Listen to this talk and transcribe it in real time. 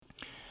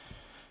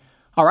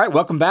All right,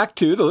 welcome back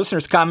to the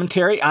Listener's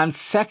Commentary on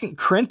 2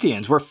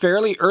 Corinthians. We're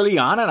fairly early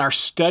on in our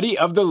study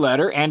of the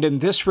letter, and in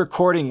this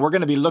recording, we're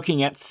going to be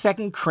looking at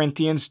 2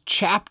 Corinthians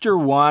chapter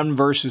 1,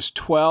 verses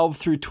 12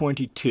 through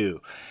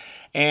 22.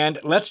 And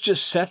let's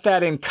just set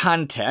that in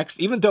context.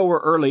 Even though we're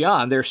early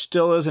on, there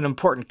still is an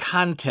important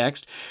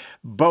context,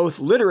 both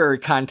literary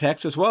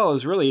context as well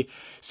as really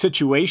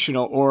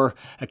situational or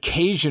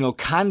occasional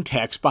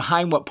context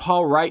behind what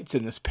Paul writes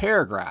in this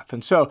paragraph.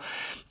 And so,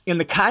 in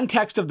the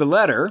context of the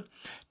letter,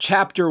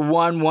 chapter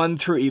 1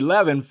 through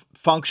 11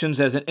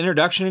 functions as an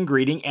introduction and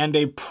greeting and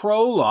a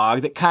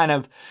prologue that kind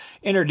of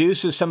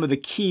introduces some of the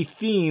key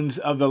themes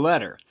of the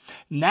letter.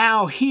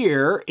 Now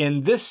here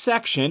in this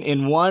section,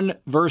 in 1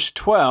 verse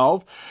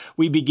 12,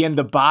 we begin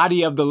the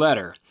body of the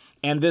letter.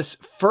 And this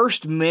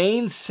first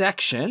main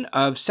section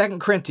of 2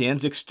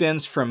 Corinthians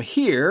extends from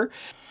here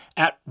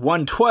at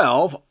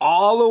 1:12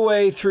 all the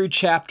way through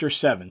chapter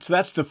 7. So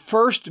that's the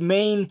first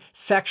main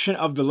section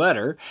of the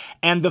letter.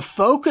 And the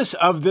focus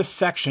of this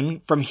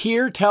section from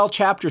here till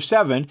chapter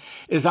 7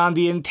 is on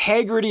the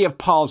integrity of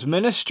Paul's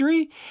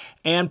ministry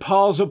and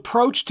Paul's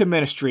approach to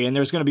ministry. And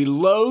there's going to be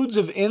loads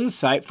of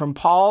insight from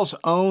Paul's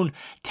own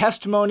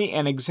testimony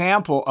and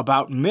example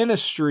about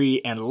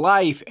ministry and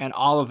life and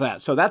all of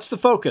that. So that's the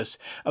focus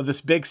of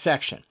this big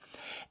section.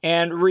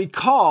 And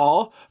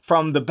recall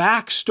from the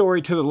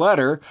backstory to the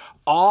letter,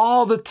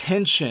 all the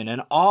tension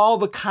and all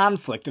the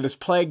conflict that has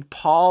plagued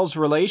Paul's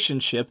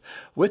relationship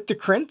with the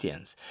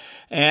Corinthians,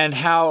 and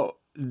how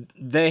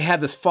they had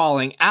this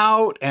falling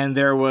out and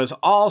there was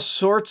all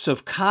sorts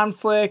of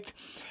conflict,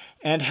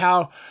 and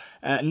how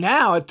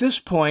now, at this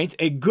point,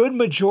 a good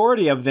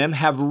majority of them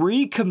have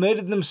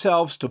recommitted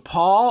themselves to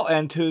Paul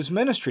and to his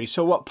ministry.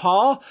 So what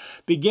Paul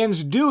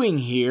begins doing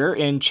here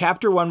in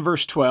chapter 1,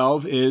 verse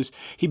 12, is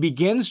he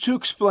begins to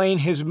explain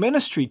his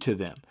ministry to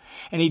them.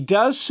 And he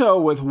does so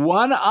with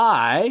one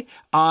eye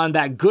on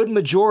that good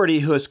majority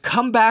who has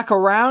come back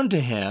around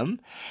to him,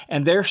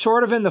 and they're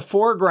sort of in the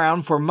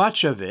foreground for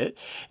much of it.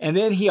 And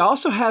then he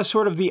also has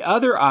sort of the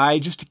other eye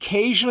just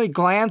occasionally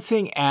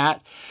glancing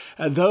at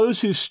those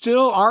who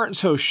still aren't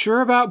so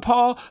sure about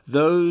Paul,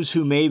 those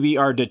who maybe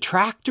are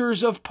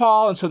detractors of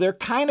Paul, and so they're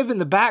kind of in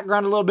the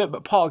background a little bit,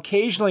 but Paul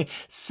occasionally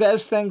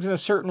says things in a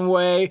certain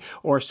way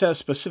or says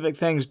specific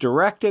things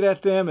directed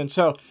at them. And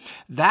so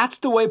that's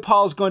the way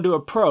Paul's going to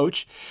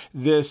approach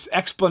this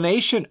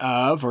explanation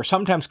of, or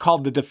sometimes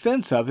called the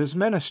defense of, his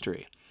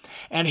ministry.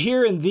 And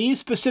here in these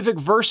specific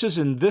verses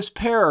in this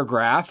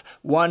paragraph,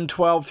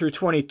 1:12 through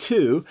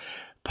 22,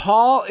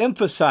 Paul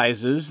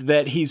emphasizes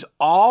that he's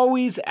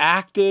always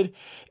acted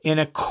in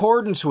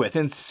accordance with,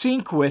 in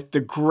sync with,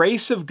 the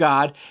grace of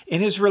God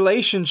in his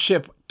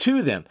relationship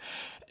to them.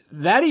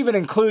 That even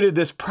included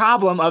this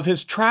problem of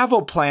his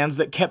travel plans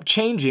that kept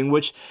changing,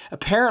 which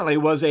apparently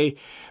was a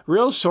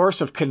real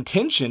source of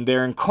contention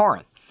there in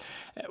Corinth.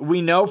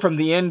 We know from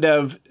the end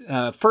of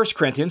 1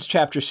 Corinthians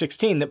chapter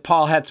 16 that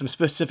Paul had some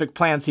specific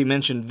plans he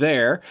mentioned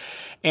there,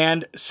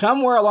 and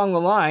somewhere along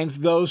the lines,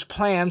 those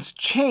plans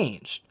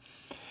changed.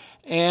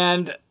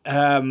 And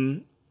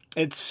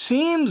it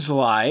seems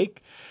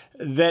like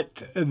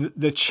that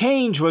the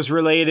change was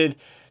related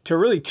to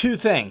really two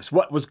things.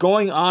 What was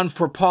going on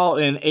for Paul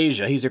in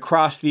Asia? He's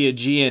across the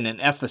Aegean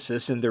in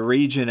Ephesus in the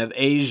region of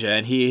Asia,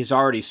 and he has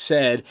already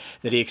said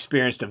that he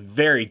experienced a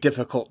very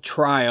difficult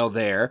trial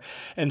there.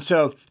 And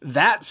so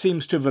that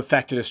seems to have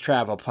affected his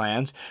travel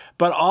plans.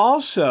 But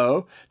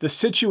also the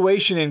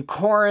situation in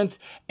Corinth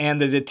and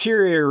the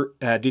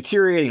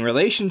deteriorating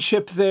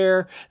relationship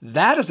there,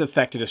 that has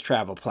affected his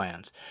travel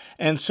plans.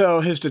 And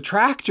so his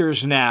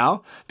detractors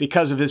now,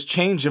 because of his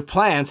change of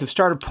plans, have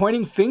started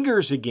pointing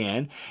fingers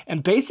again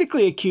and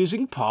basically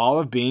accusing Paul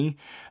of being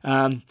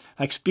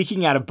like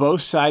speaking out of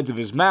both sides of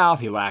his mouth.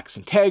 He lacks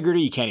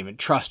integrity. You can't even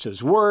trust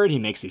his word. He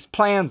makes these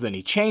plans, then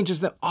he changes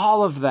them,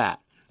 all of that.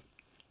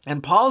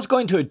 And Paul's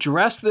going to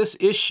address this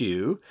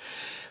issue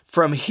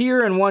from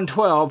here in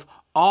 1:12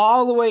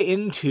 all the way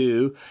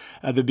into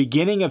the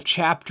beginning of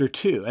chapter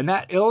 2. And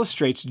that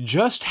illustrates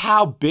just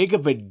how big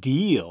of a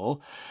deal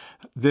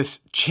this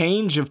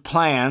change of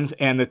plans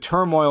and the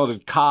turmoil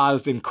it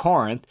caused in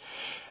Corinth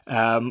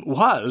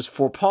was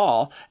for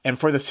Paul and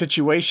for the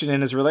situation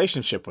in his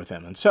relationship with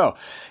him. And so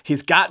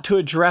he's got to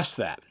address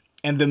that.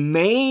 And the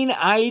main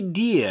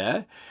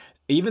idea,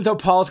 even though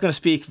Paul's going to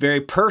speak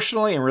very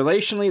personally and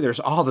relationally, there's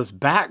all this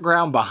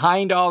background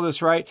behind all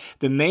this, right?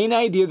 The main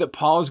idea that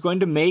Paul is going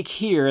to make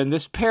here in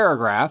this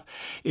paragraph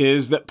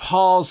is that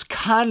Paul's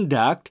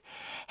conduct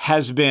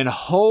has been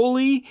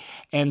holy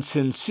and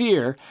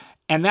sincere,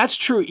 and that's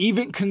true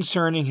even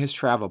concerning his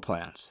travel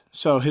plans.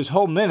 So his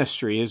whole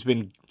ministry has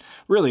been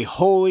really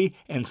holy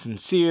and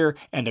sincere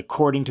and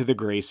according to the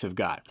grace of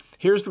God.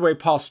 Here's the way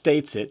Paul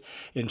states it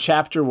in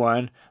chapter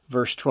 1,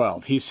 verse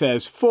 12. He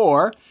says,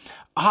 "For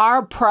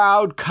our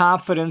proud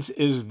confidence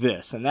is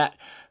this," and that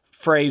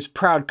phrase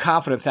proud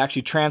confidence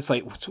actually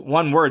translates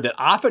one word that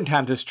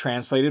oftentimes is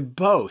translated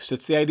boast.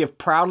 It's the idea of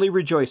proudly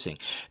rejoicing.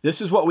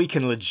 This is what we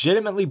can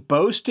legitimately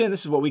boast in.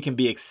 This is what we can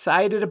be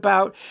excited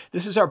about.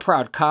 This is our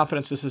proud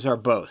confidence. This is our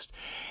boast.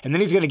 And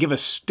then he's going to give a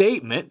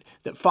statement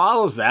that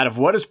follows that of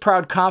what his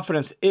proud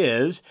confidence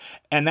is.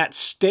 And that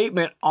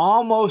statement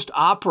almost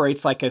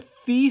operates like a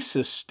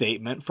thesis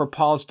statement for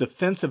Paul's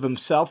defense of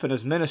himself and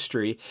his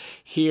ministry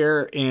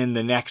here in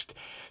the next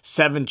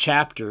 7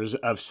 chapters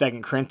of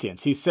 2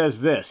 Corinthians. He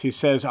says this, he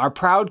says, our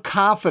proud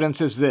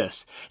confidence is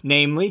this,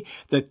 namely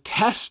the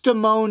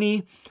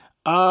testimony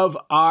of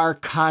our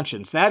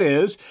conscience. That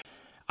is,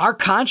 our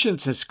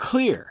conscience is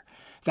clear.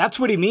 That's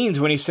what he means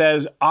when he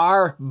says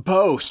our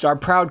boast, our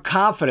proud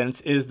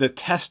confidence is the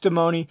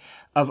testimony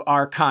of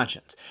our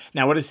conscience.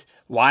 Now,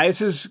 why is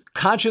his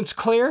conscience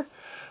clear?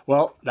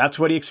 Well, that's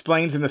what he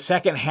explains in the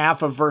second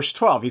half of verse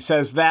 12. He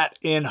says that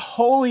in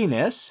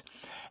holiness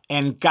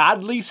and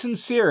godly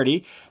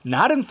sincerity,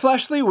 not in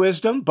fleshly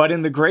wisdom, but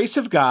in the grace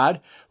of God,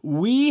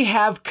 we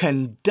have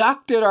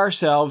conducted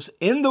ourselves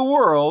in the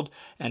world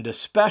and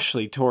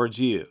especially towards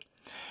you.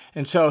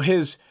 And so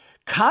his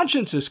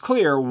conscience is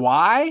clear.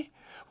 Why?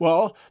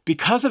 Well,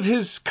 because of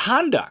his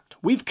conduct.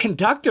 We've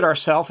conducted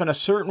ourselves in a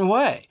certain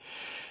way.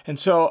 And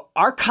so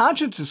our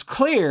conscience is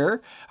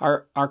clear.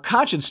 Our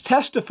conscience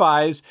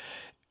testifies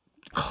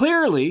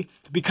clearly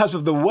because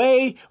of the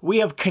way we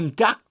have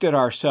conducted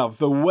ourselves,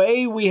 the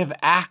way we have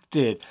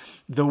acted,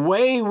 the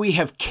way we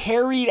have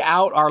carried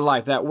out our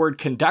life. That word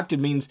conducted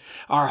means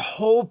our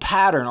whole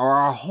pattern or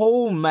our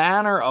whole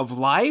manner of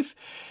life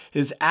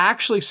is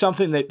actually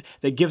something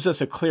that gives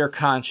us a clear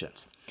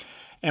conscience.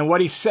 And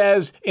what he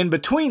says in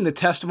between the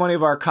testimony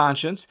of our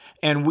conscience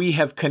and we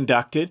have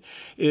conducted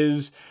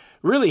is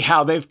really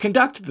how they've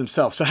conducted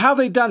themselves. So how have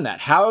they done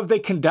that? How have they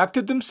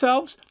conducted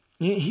themselves?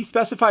 He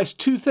specifies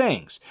 2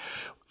 things.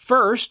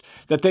 First,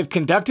 that they've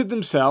conducted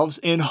themselves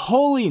in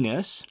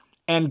holiness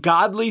and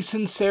godly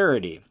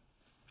sincerity.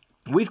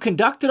 We've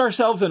conducted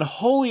ourselves in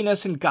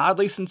holiness and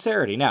godly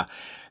sincerity. Now,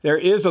 there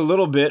is a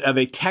little bit of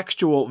a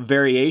textual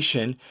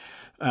variation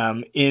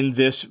in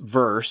this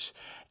verse,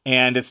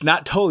 and it's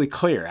not totally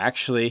clear.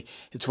 Actually,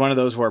 it's one of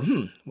those where,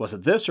 was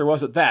it this or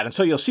was it that? And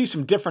so you'll see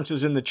some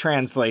differences in the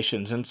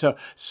translations. And so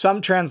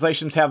some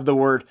translations have the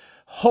word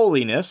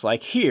holiness,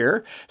 like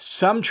here.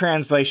 Some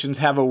translations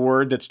have a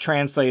word that's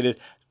translated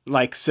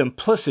like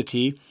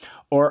simplicity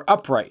or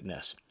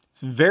uprightness.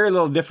 It's very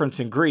little difference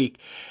in Greek,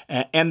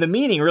 and the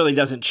meaning really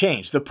doesn't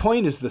change. The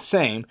point is the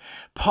same.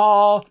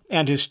 Paul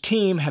and his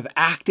team have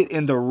acted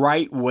in the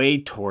right way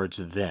towards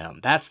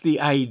them. That's the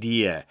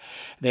idea.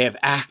 They have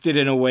acted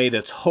in a way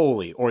that's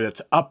holy or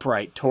that's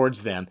upright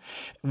towards them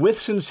with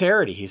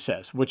sincerity, he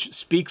says, which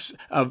speaks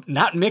of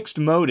not mixed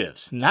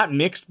motives, not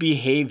mixed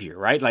behavior,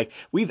 right? Like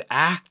we've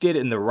acted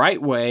in the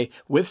right way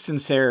with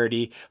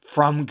sincerity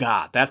from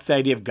God. That's the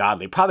idea of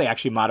godly. Probably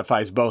actually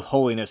modifies both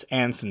holiness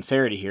and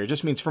sincerity here. It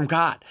just means from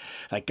God.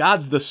 Like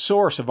God's the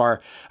source of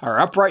our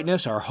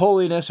uprightness, our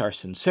holiness, our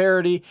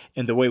sincerity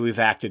in the way we've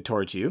acted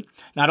towards you.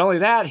 Not only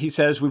that, he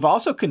says, we've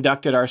also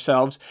conducted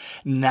ourselves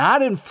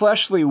not in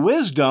fleshly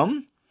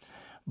wisdom,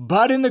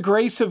 but in the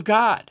grace of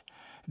God.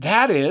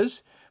 That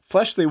is,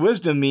 fleshly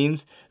wisdom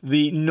means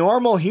the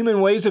normal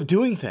human ways of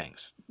doing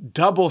things.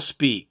 Double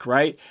speak,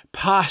 right?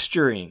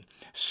 Posturing,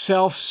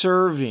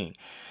 self-serving.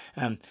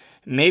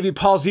 Maybe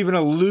Paul's even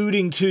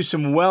alluding to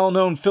some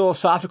well-known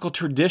philosophical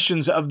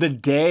traditions of the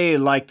day,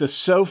 like the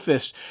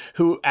sophists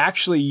who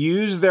actually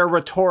use their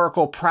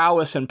rhetorical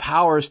prowess and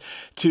powers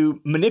to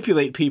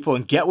manipulate people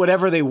and get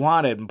whatever they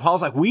wanted. And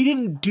Paul's like, we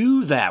didn't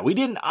do that. We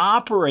didn't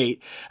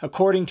operate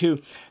according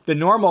to the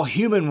normal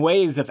human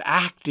ways of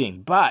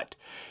acting, but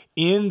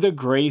in the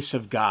grace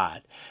of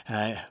God.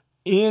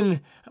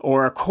 According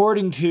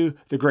to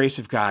the grace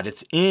of God.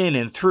 It's in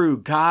and through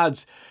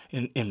God's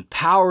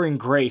empowering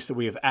grace that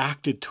we have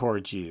acted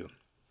towards you.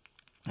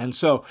 And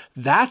so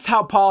that's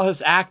how Paul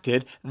has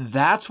acted.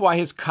 That's why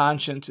his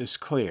conscience is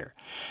clear.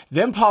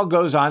 Then Paul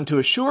goes on to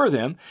assure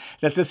them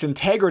that this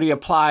integrity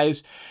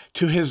applies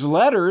to his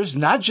letters,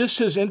 not just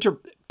his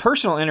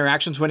personal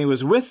interactions when he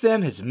was with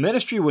them, his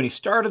ministry when he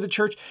started the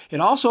church.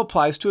 It also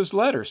applies to his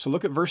letters. So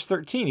look at verse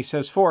 13. He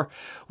says, "For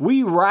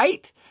we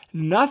write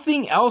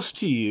nothing else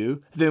to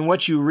you than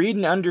what you read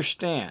and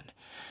understand."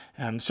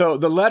 So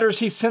the letters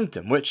he sent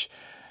them, which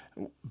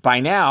by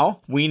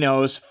now we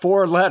know is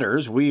 4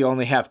 letters. We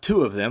only have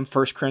 2 of them.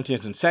 1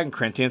 Corinthians and 2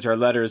 Corinthians are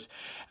letters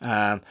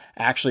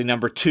actually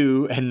number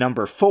 2 and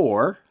number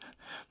 4.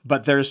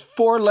 But there's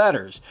 4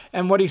 letters.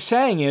 And what he's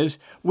saying is,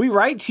 we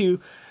write to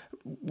you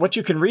what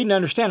you can read and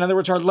understand. In other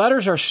words, our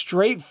letters are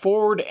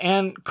straightforward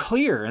and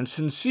clear and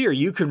sincere.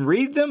 You can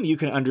read them. You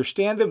can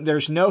understand them.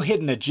 There's no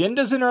hidden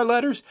agendas in our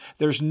letters.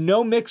 There's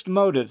no mixed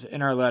motives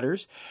in our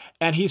letters.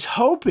 And he's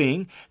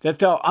hoping that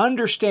they'll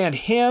understand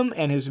him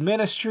and his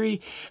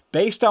ministry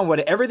based on what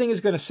everything is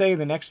going to say in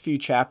the next few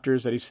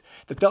chapters,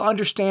 that they'll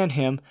understand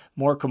him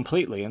more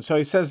completely. And so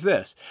he says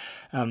this,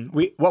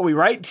 what we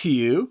write to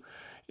you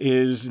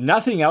is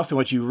nothing else than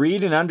what you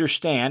read and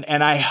understand,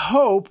 and I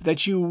hope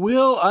that you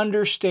will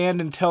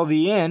understand until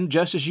the end,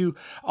 just as you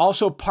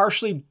also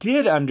partially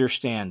did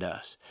understand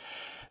us.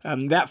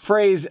 That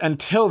phrase,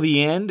 until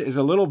the end, is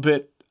a little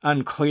bit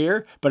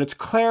unclear, but it's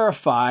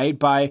clarified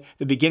by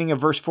the beginning of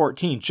verse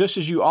 14, just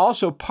as you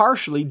also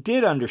partially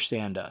did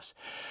understand us.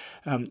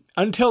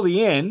 Until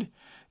the end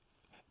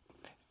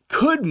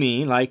could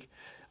mean like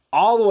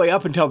all the way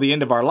up until the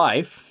end of our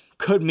life,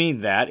 could mean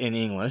that in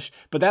English,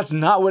 but that's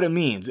not what it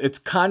means. It's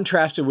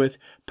contrasted with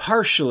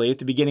partially at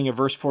the beginning of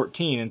verse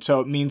 14, and so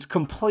it means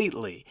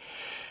completely.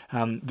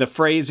 The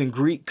phrase in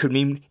Greek could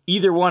mean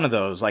either one of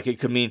those, like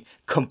it could mean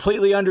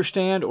completely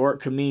understand, or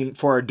it could mean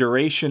for a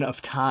duration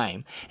of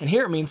time. And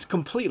here it means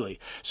completely.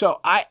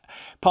 So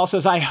Paul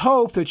says, I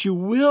hope that you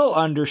will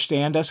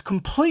understand us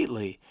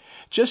completely,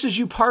 just as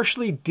you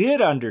partially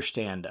did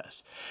understand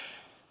us.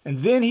 And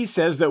then he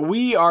says that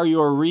we are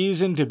your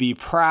reason to be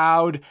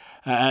proud,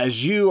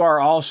 as you are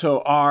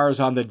also ours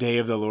on the day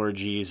of the Lord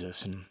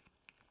Jesus. And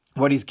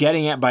what he's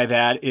getting at by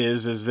that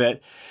is that,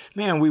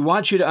 man, we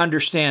want you to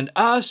understand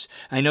us.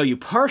 I know you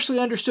partially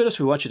understood us.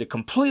 We want you to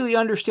completely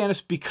understand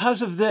us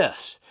because of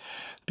this.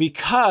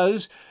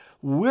 Because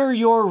we're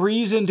your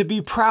reason to be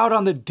proud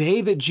on the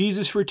day that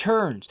Jesus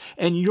returns.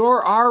 And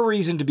you're our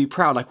reason to be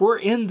proud. Like, we're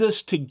in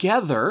this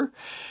together.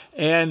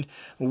 And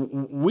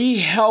we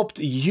helped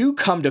you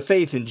come to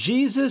faith in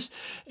Jesus.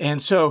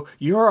 And so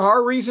you're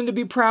our reason to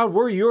be proud.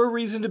 We're your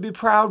reason to be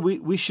proud.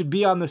 We should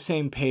be on the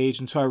same page.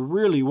 And so I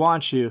really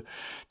want you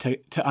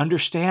to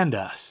understand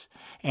us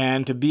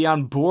and to be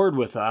on board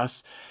with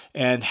us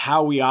and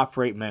how we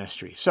operate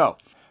ministry. So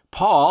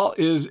Paul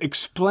is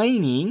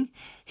explaining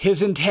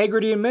his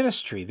integrity in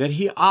ministry, that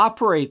he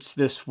operates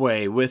this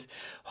way with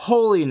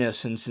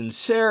holiness and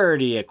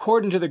sincerity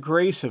according to the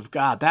grace of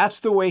God. That's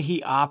the way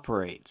he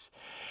operates.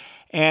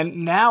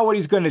 And now what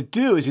he's going to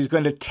do is he's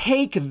going to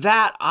take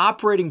that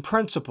operating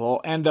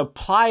principle and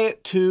apply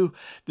it to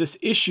this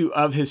issue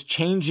of his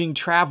changing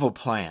travel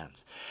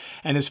plans.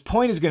 And his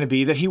point is going to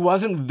be that he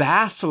wasn't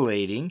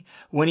vacillating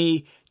when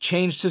he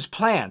changed his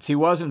plans. He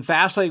wasn't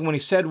vacillating when he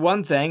said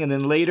one thing and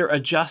then later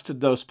adjusted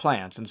those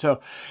plans. And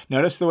so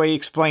notice the way he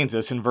explains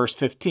this in verse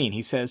 15.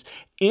 He says,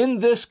 in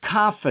this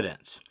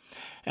confidence.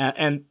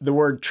 And the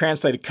word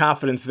translated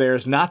confidence there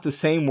is not the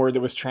same word that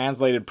was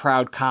translated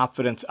proud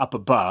confidence up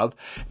above.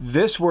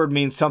 This word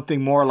means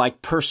something more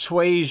like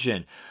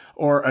persuasion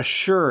or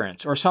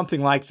assurance or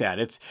something like that.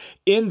 It's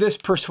in this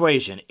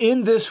persuasion,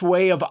 in this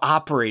way of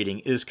operating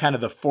is kind of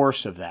the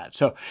force of that.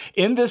 So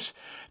in this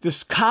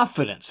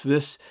confidence,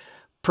 this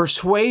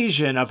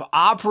persuasion of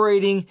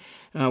operating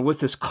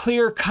with this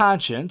clear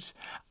conscience,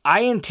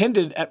 I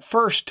intended at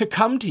first to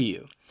come to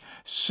you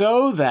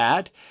so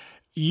that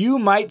you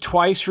might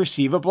twice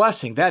receive a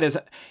blessing. That is,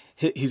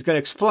 he's going to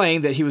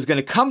explain that he was going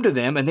to come to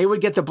them and they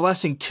would get the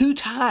blessing 2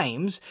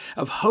 times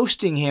of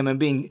hosting him and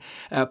being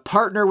a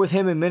partner with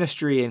him in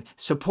ministry and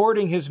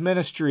supporting his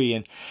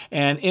ministry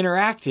and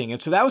interacting.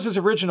 And so that was his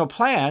original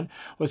plan,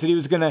 was that he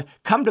was going to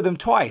come to them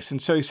twice. And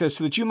so he says,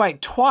 so that you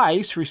might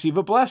twice receive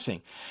a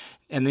blessing.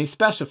 And then he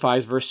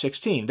specifies verse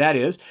 16, that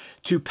is,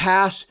 to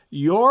pass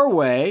your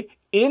way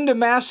into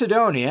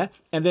Macedonia,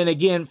 and then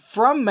again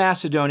from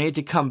Macedonia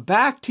to come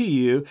back to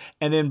you,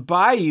 and then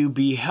by you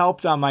be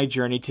helped on my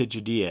journey to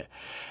Judea.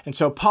 And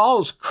so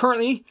Paul's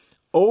currently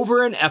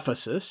over in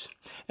Ephesus,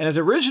 and his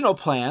original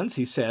plans,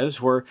 he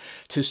says, were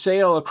to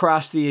sail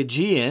across the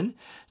Aegean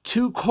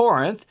to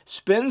Corinth,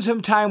 spend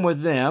some time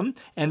with them,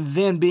 and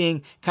then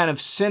being kind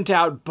of sent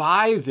out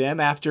by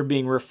them after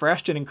being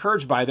refreshed and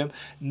encouraged by them,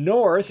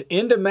 north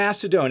into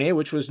Macedonia,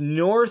 which was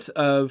north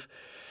of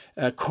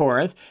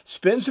Corinth,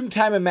 spend some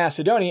time in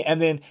Macedonia, and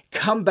then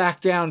come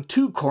back down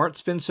to Corinth,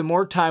 spend some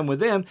more time with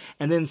them,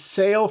 and then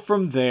sail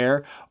from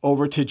there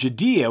over to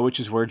Judea,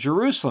 which is where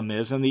Jerusalem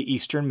is in the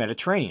eastern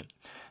Mediterranean.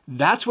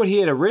 That's what he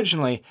had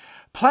originally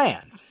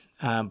planned,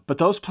 but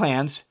those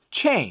plans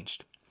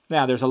changed.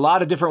 Now, there's a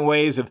lot of different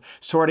ways of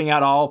sorting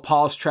out all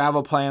Paul's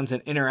travel plans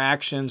and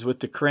interactions with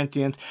the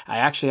Corinthians. I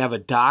actually have a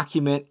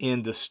document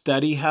in the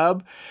Study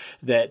Hub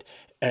that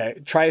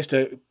tries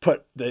to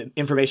put the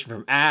information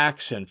from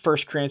Acts and 1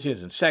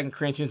 Corinthians and 2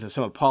 Corinthians and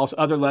some of Paul's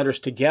other letters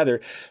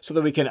together so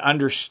that we can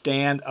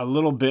understand a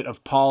little bit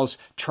of Paul's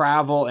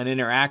travel and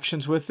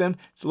interactions with them.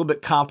 It's a little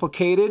bit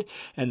complicated,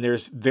 and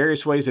there's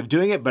various ways of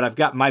doing it, but I've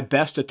got my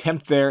best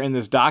attempt there in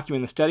this document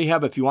in the Study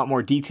Hub. If you want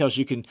more details,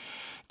 you can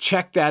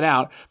check that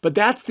out. But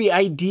that's the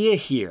idea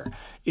here,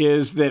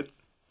 is that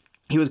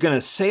he was going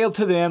to sail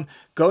to them,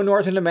 go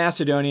north into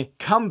Macedonia,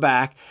 come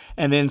back,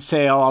 and then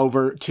sail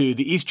over to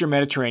the eastern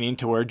Mediterranean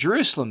to where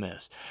Jerusalem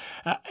is.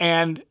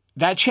 And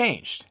that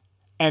changed.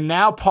 And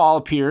now Paul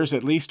appears,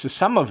 at least to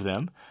some of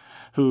them,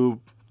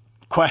 who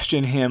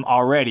question him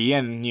already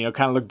and,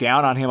 kind of look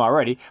down on him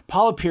already.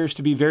 Paul appears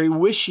to be very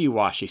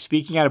wishy-washy,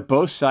 speaking out of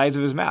both sides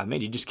of his mouth. Man,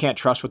 you just can't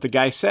trust what the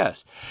guy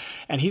says.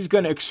 And he's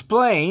going to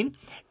explain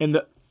in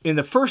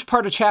the first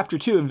part of chapter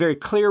 2, in very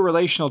clear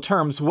relational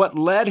terms, what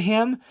led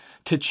him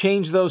to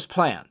change those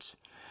plans.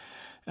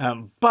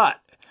 But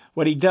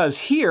what he does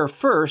here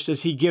first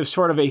is he gives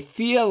sort of a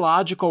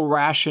theological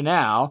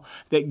rationale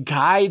that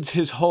guides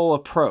his whole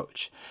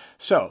approach.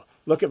 So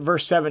look at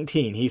verse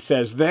 17. He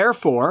says,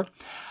 "Therefore,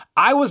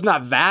 I was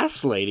not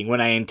vacillating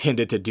when I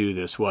intended to do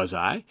this, was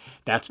I?"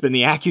 That's been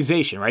the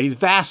accusation, right? He's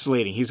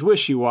vacillating. He's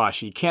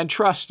wishy-washy. You can't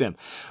trust him.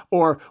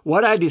 Or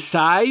what I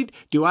decide,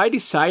 do I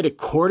decide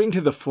according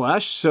to the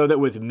flesh so that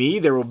with me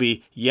there will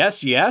be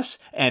yes, yes,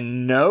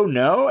 and no,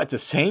 no at the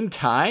same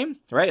time,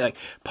 right? Like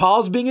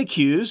Paul's being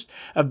accused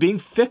of being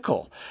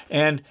fickle.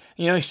 And,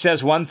 he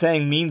says one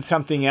thing means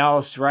something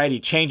else, right? He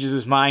changes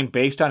his mind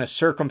based on his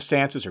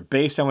circumstances or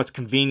based on what's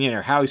convenient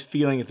or how he's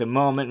feeling at the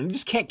moment. And you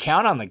just can't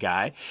count on the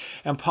guy.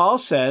 And Paul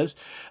says,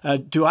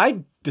 do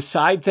I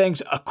decide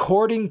things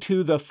according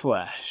to the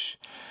flesh?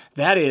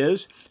 That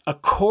is,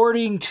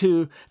 according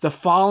to the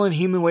fallen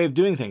human way of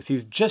doing things.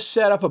 He's just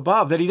set up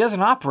above that he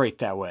doesn't operate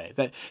that way,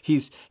 that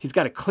he's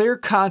got a clear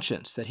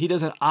conscience, that he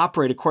doesn't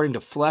operate according to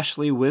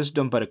fleshly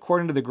wisdom, but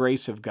according to the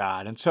grace of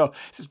God. And so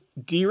he says,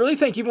 do you really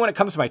think even when it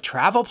comes to my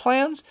travel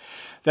plans,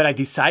 that I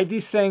decide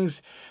these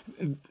things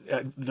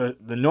the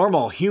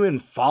normal human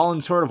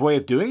fallen sort of way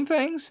of doing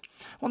things?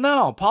 Well,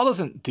 no, Paul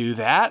doesn't do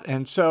that.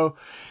 And so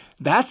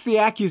that's the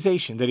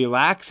accusation, that he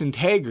lacks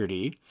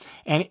integrity.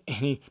 And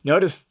he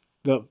notice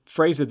the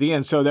phrase at the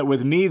end, so that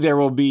with me there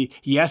will be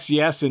yes,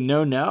 yes, and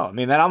no, no. I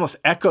mean, that almost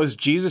echoes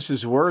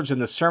Jesus' words in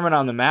the Sermon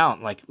on the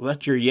Mount, like,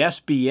 let your yes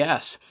be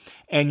yes,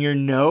 and your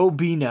no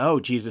be no,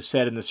 Jesus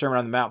said in the Sermon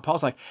on the Mount.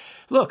 Paul's like,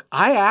 look,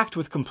 I act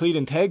with complete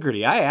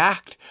integrity. I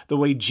act the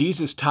way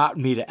Jesus taught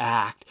me to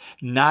act,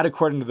 not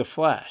according to the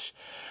flesh.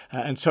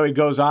 And so he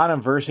goes on in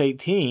verse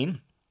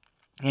 18,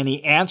 and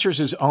he answers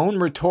his own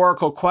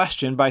rhetorical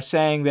question by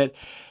saying that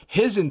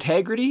his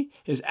integrity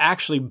is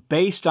actually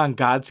based on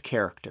God's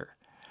character.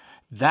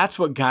 That's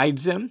what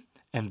guides him,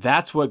 and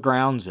that's what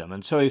grounds him.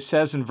 And so he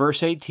says in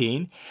verse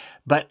 18,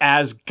 "But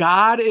as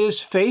God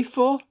is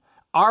faithful,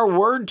 our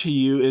word to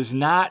you is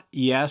not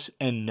yes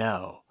and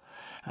no."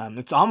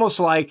 It's almost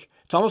like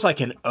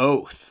an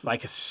oath,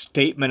 like a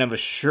statement of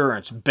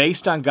assurance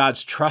based on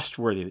God's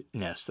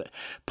trustworthiness. That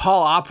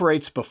Paul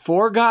operates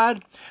before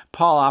God,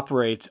 Paul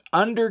operates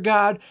under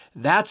God.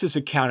 That's his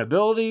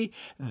accountability.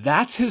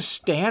 That's his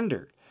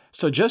standard.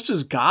 So just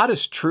as God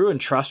is true and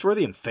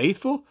trustworthy and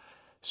faithful,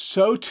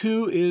 so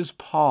too is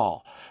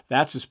Paul.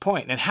 That's his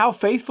point. And how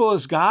faithful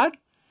is God?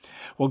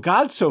 Well,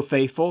 God's so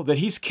faithful that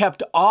he's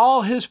kept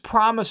all his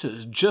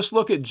promises. Just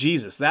look at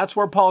Jesus. That's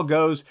where Paul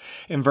goes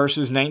in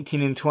verses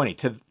 19 and 20,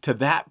 to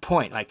that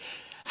point. Like,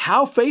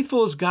 how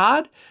faithful is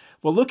God?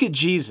 Well, look at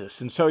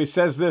Jesus. And so he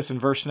says this in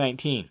verse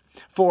 19,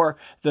 "For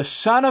the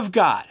Son of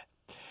God,"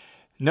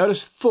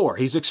 notice for,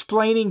 he's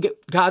explaining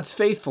God's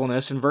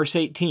faithfulness in verse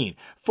 18.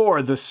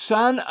 "For the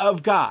Son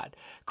of God,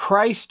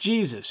 Christ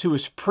Jesus, who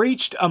was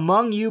preached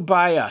among you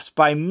by us,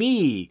 by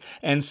me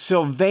and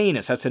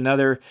Silvanus." That's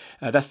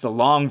that's the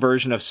long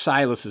version of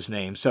Silas's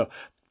name. So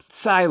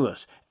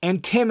Silas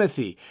and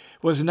Timothy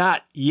was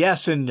not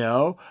yes and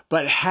no,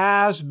 but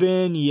has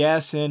been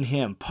yes in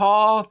him.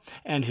 Paul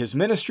and his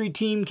ministry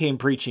team came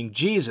preaching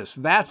Jesus.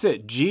 That's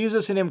it.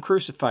 Jesus and him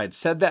crucified.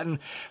 Said that in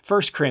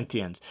 1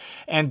 Corinthians.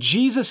 And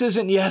Jesus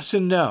isn't yes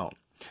and no.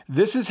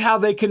 This is how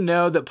they can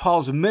know that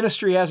Paul's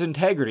ministry has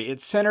integrity.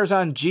 It centers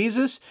on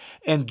Jesus,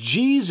 and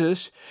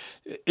Jesus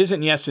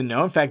isn't yes and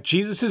no. In fact,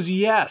 Jesus is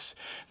yes.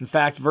 In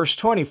fact, verse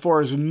 20,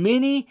 "For as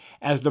many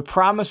as the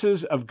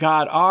promises of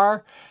God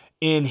are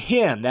in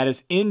him," that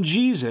is, in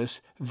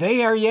Jesus,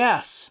 "they are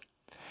yes."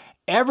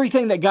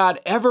 Everything that God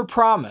ever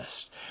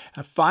promised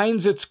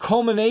finds its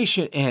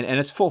culmination in and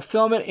its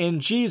fulfillment in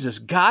Jesus.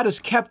 God has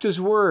kept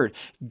his word.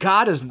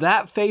 God is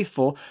that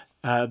faithful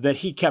that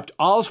he kept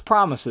all his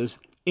promises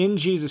in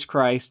Jesus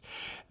Christ.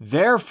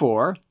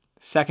 Therefore,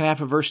 second half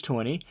of verse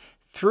 20,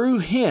 "Through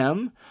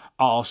him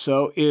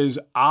also is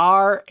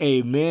our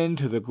amen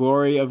to the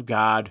glory of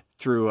God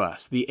through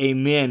us." The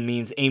amen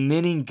means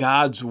amening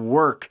God's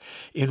work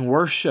in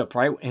worship,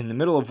 right? In the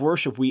middle of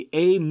worship, we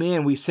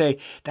amen. We say,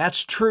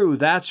 that's true,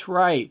 that's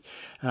right,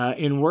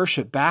 in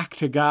worship back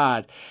to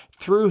God.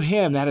 Through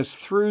him, that is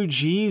through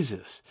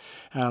Jesus,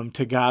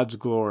 to God's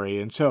glory.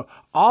 And so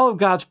all of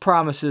God's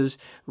promises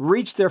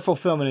reach their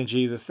fulfillment in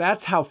Jesus.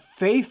 That's how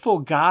faithful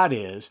God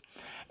is.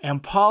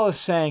 And Paul is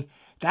saying,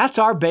 that's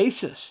our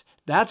basis.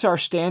 That's our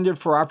standard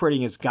for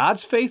operating as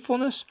God's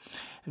faithfulness.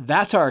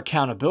 That's our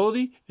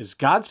accountability, is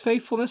God's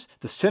faithfulness.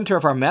 The center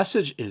of our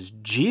message is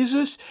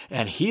Jesus,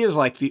 and he is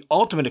like the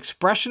ultimate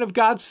expression of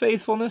God's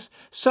faithfulness.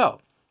 So,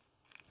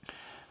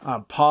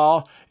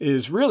 Paul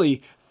is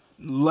really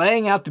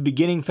laying out the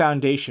beginning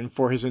foundation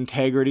for his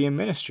integrity in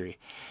ministry.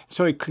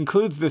 So he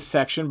concludes this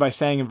section by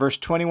saying in verse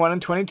 21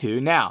 and 22,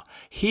 "Now,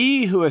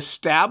 he who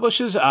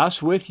establishes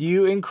us with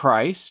you in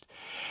Christ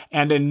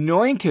and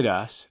anointed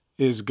us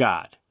is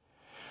God,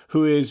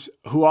 who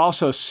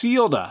also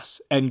sealed us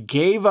and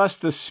gave us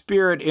the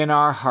Spirit in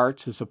our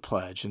hearts as a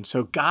pledge." And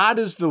so God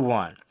is the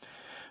one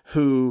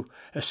who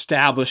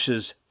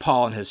establishes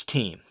Paul and his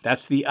team.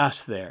 That's the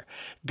us there.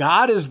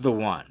 God is the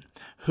one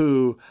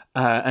who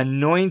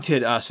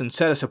anointed us and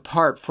set us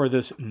apart for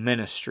this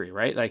ministry,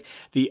 right? Like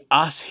the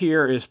us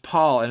here is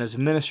Paul and his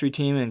ministry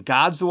team, and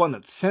God's the one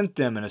that sent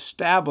them and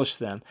established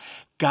them.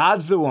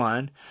 God's the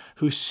one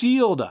who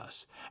sealed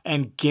us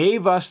and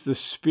gave us the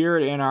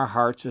Spirit in our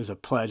hearts as a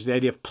pledge. The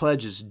idea of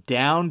pledge is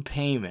down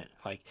payment.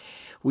 Like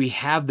we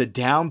have the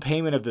down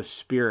payment of the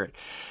Spirit.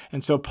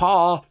 And so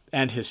Paul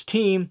and his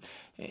team,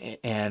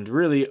 and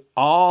really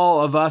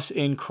all of us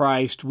in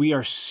Christ, we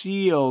are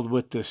sealed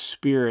with the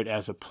Spirit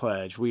as a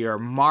pledge. We are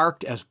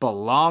marked as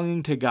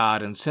belonging to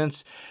God. And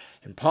since,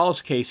 in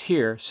Paul's case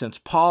here, since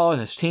Paul and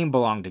his team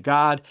belong to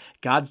God,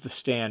 God's the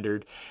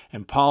standard,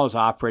 and Paul is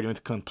operating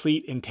with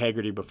complete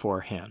integrity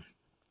before him.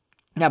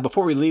 Now,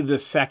 before we leave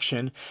this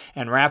section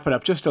and wrap it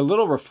up, just a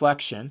little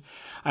reflection.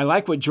 I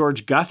like what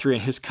George Guthrie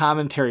in his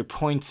commentary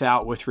points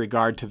out with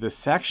regard to this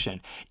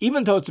section.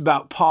 Even though it's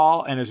about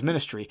Paul and his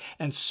ministry,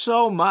 and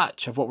so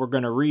much of what we're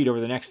going to read over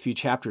the next few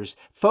chapters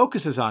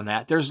focuses on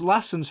that, there's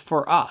lessons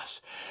for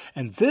us.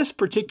 And this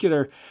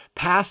particular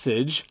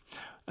passage,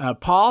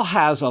 Paul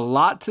has a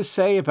lot to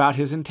say about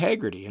his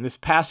integrity. And this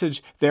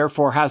passage,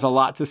 therefore, has a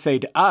lot to say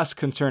to us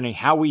concerning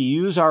how we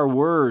use our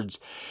words,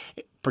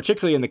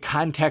 particularly in the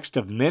context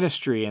of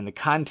ministry and the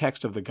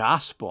context of the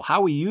gospel,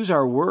 how we use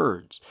our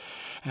words,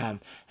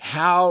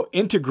 how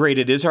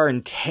integrated is our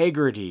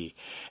integrity,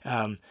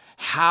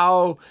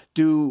 how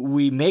do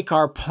we make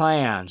our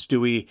plans?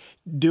 Do we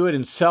do it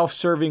in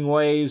self-serving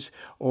ways,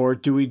 or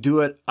do we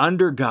do it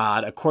under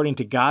God, according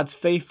to God's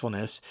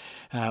faithfulness,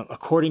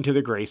 according to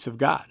the grace of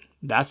God?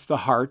 That's the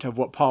heart of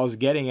what Paul is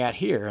getting at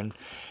here.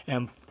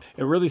 And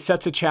it really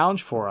sets a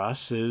challenge for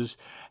us, is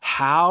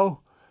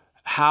how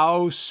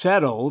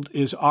settled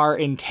is our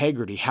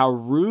integrity? How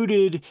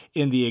rooted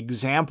in the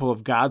example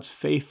of God's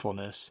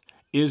faithfulness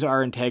is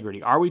our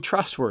integrity? Are we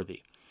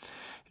trustworthy?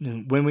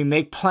 And when we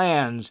make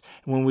plans,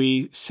 when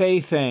we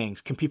say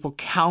things, can people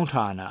count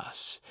on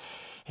us?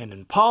 And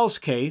in Paul's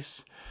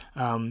case,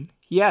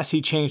 yes,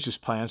 he changed his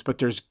plans, but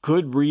there's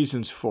good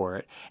reasons for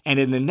it. And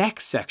in the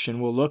next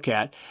section, we'll look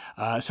at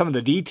some of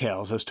the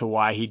details as to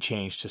why he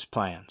changed his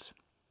plans.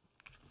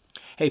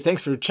 Hey,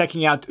 thanks for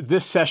checking out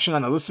this session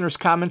on the Listener's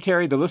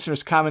Commentary. The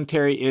Listener's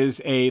Commentary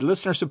is a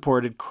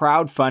listener-supported,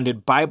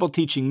 crowd-funded Bible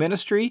teaching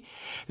ministry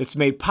that's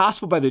made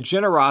possible by the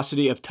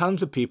generosity of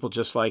tons of people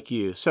just like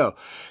you. So,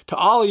 to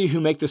all of you who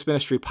make this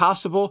ministry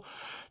possible,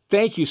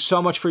 thank you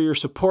so much for your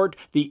support.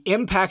 The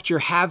impact you're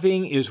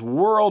having is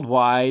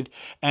worldwide,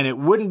 and it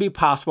wouldn't be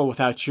possible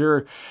without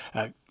your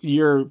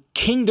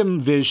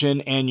kingdom vision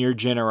and your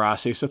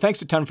generosity. So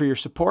thanks a ton for your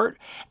support.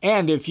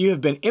 And if you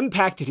have been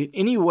impacted in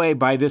any way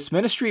by this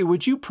ministry,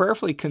 would you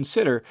prayerfully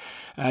consider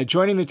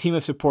joining the team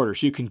of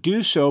supporters? You can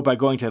do so by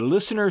going to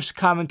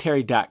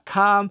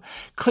listenerscommentary.com,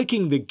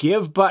 clicking the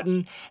Give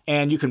button,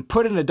 and you can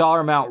put in a dollar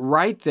amount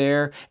right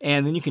there,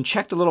 and then you can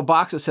check the little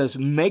box that says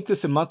make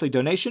this a monthly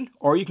donation,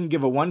 or you can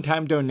give a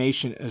one-time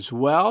donation as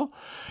well.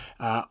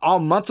 All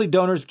monthly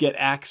donors get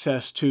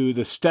access to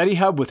the Study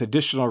Hub with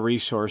additional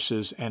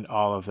resources and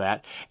all of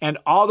that. And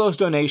all those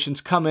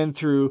donations come in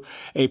through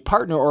a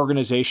partner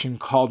organization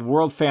called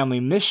World Family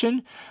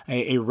Mission,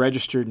 a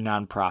registered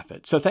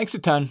nonprofit. So thanks a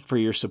ton for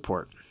your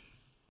support.